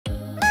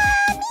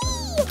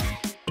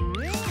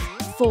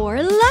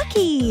for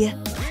Lucky.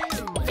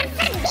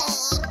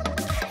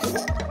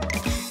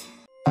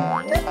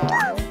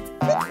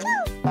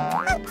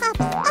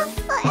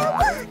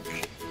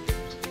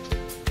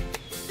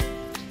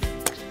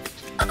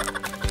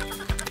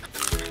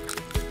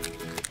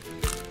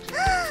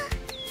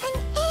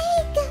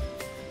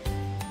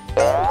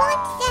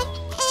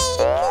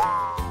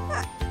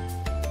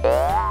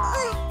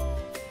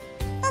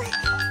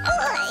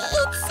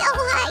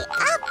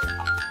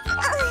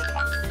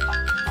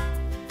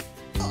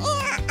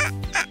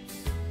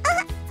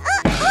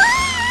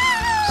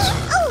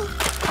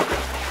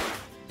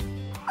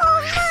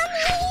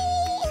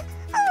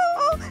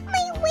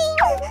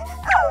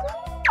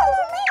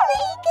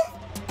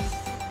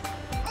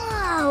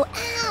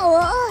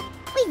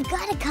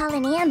 Call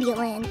an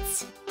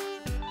ambulance.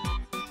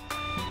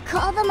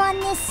 Call them on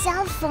this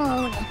cell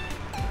phone.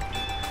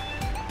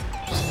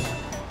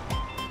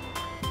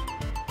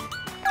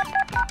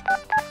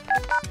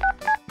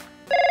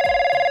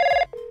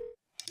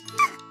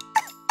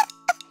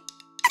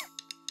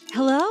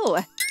 Hello.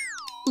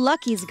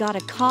 Lucky's got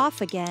a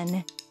cough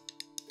again.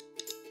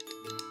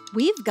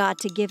 We've got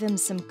to give him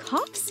some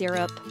cough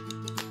syrup.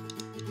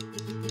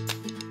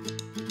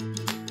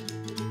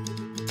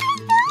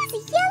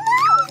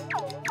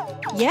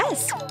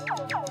 Yes. I love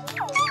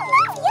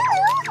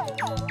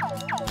yellow.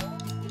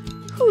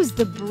 Who's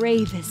the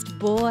bravest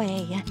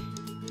boy?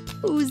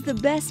 Who's the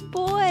best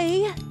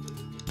boy?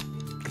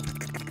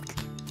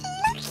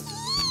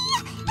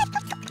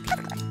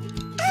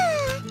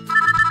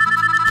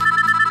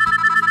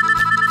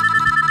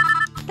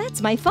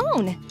 That's my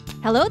phone.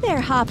 Hello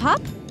there, Hop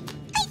Hop.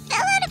 I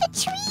fell out of a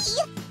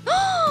tree.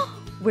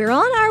 We're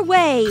on our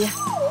way.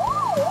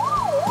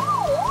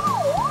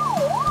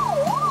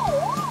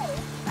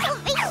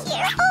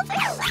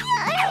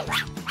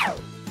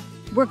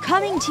 We're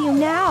coming to you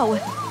now.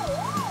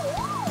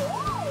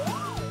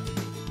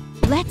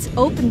 Let's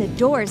open the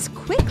doors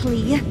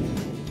quickly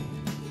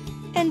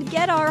and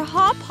get our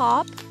Hop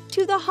Hop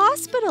to the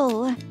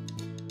hospital.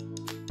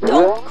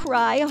 Don't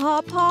cry,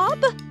 Hop Hop.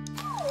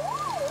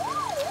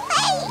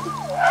 Hey!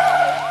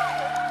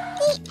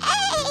 The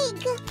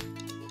egg!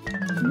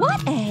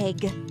 What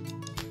egg?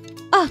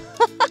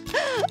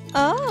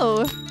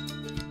 Oh.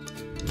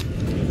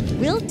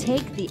 We'll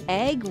take the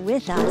egg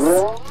with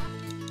us.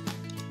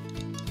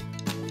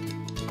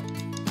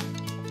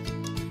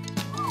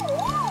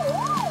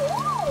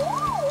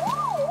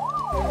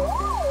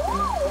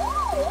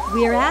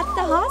 We're at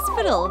the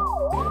hospital.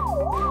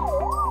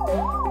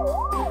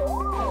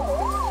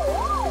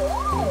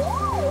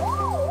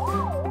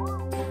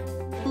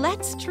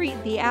 Let's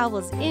treat the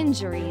owl's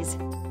injuries.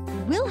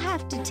 We'll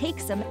have to take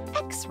some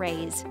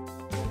x-rays.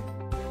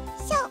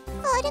 So,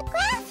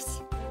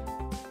 photographs?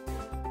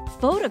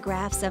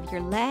 Photographs of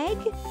your leg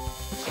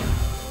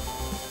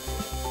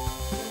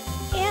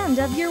and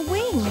of your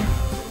wing.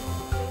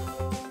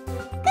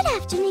 Good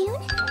afternoon.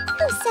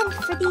 Who sent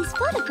for these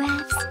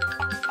photographs?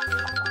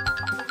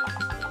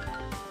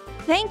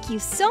 Thank you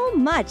so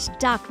much,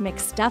 Doc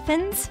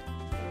McStuffins.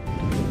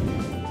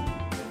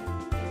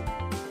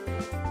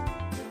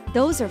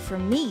 Those are for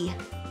me.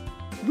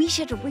 We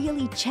should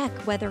really check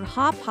whether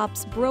Hop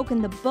Hop's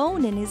broken the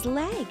bone in his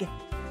leg.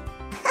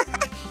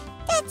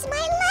 That's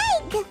my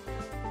leg!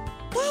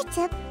 That's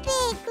a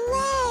big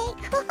leg!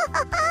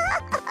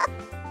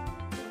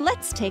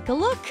 Let's take a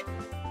look.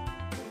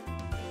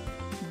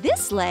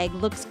 This leg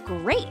looks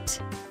great.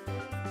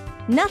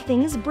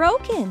 Nothing's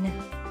broken.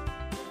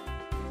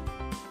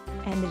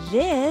 And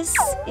this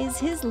is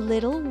his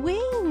little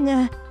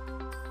wing.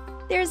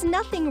 There's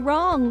nothing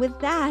wrong with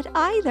that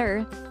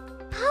either.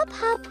 Hop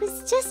Hop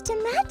was just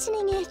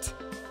imagining it.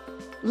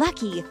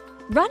 Lucky,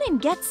 run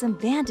and get some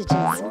bandages.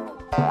 Bandages!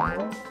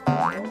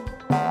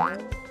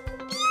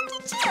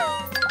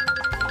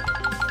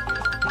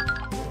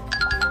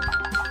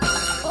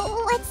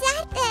 What's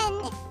that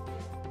then?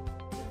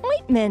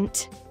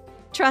 Ointment.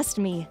 Trust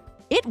me,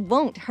 it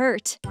won't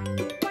hurt.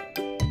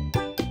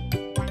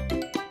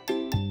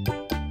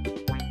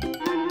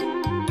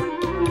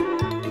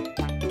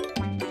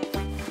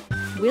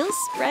 We'll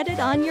spread it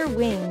on your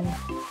wing.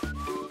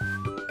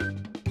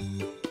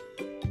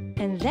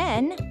 And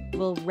then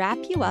we'll wrap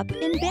you up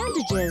in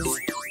bandages.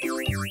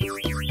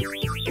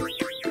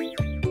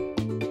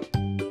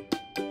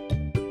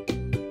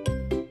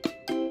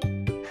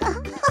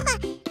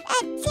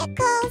 That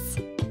tickles.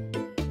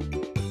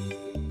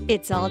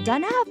 It's all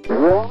done up.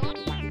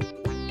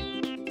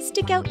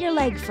 Stick out your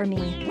leg for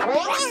me.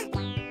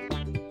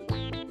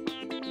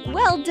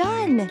 Well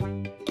done.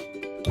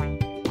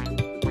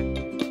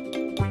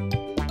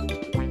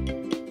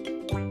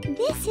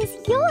 This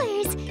is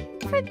yours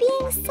for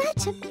being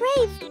such a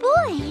brave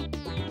boy.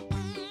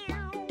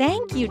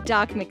 Thank you,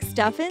 Doc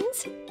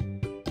McStuffins.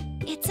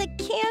 It's a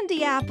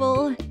candy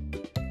apple.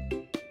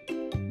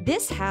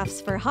 This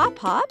half's for Hop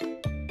Hop.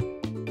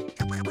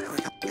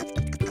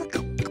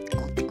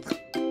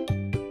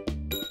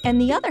 And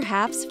the other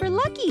half's for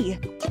Lucky.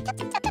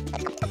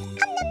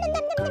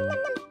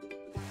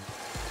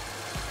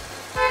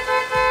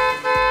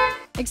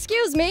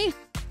 Excuse me,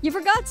 You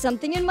forgot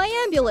something in my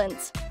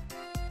ambulance.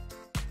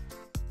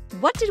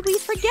 What did we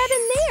forget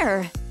in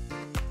there?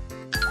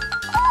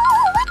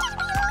 Oh, what did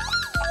we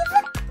leave?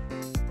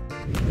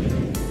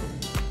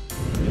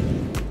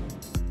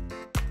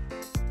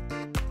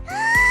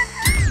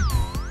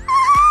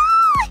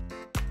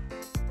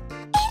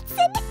 It's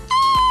an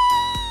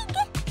egg!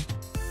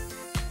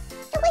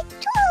 Wait,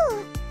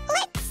 oh,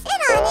 let's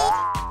sit on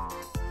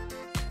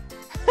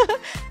it.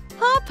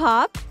 Hop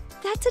Hop,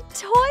 that's a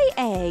toy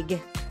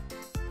egg.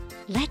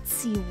 Let's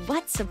see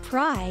what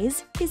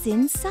surprise is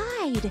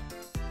inside.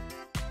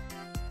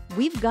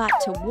 We've got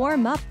to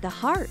warm up the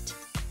heart.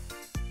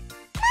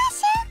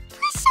 Masha,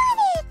 push on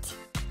it.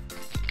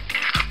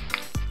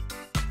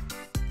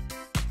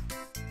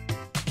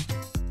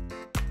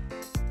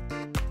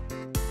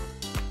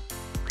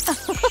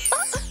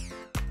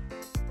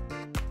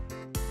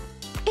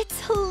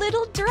 It's a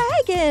little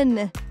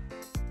dragon.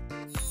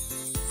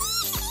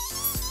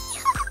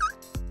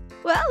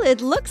 Well, it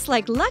looks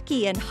like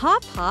Lucky and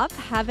Hop Hop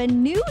have a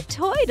new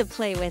toy to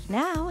play with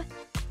now.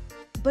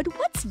 But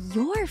what's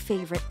your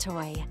favorite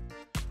toy?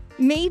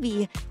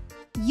 Maybe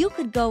you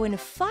could go and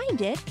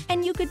find it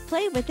and you could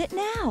play with it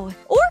now.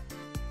 Or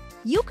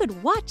you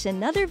could watch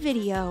another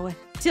video.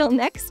 Till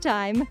next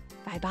time,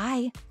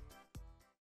 bye-bye.